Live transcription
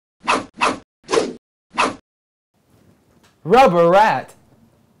Rubber rat.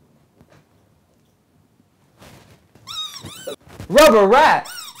 Rubber rat.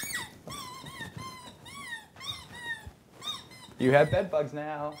 You have bed bugs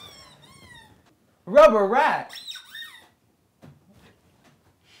now. Rubber rat.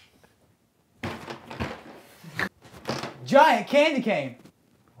 Giant candy cane.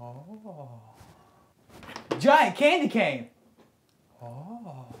 Oh. Giant candy cane.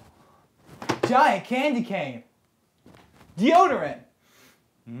 Oh. Giant candy cane. Deodorant.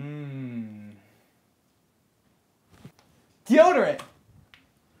 Deodorant.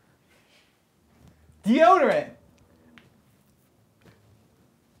 Deodorant.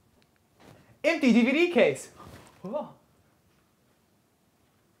 Empty DVD case. Oh.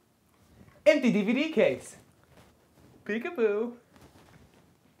 Empty DVD case. Peekaboo.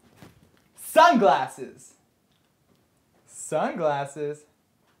 Sunglasses. Sunglasses.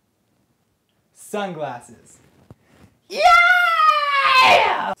 Sunglasses.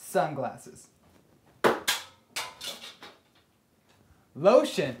 Yeah! Sunglasses.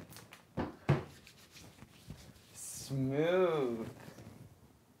 Lotion. Smooth.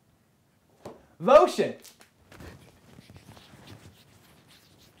 Lotion.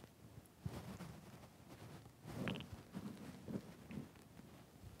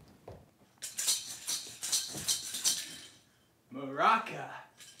 Maraca.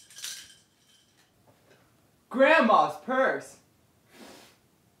 Grandma's purse.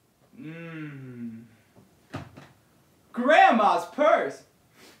 Grandma's purse.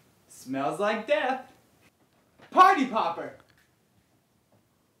 Smells like death. Party popper.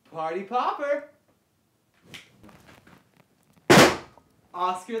 Party popper.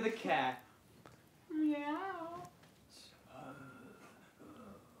 Oscar the cat. Meow.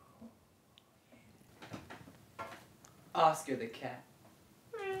 Oscar the cat.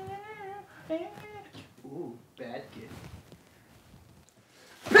 Ooh, bad kid.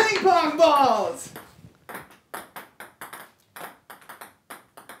 Ping pong balls!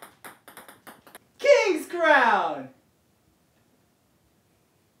 King's crown!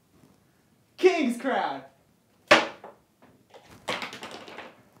 King's crown!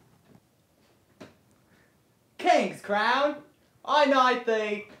 King's crown? I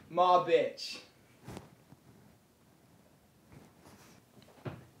think my bitch.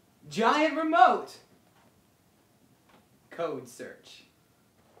 Giant remote. Code search.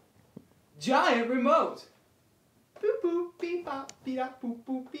 Giant remote. Boop boop beep bop beep bop boop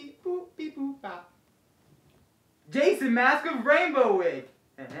boop beep boop beep boop bop. Jason Mask of Rainbow Wig.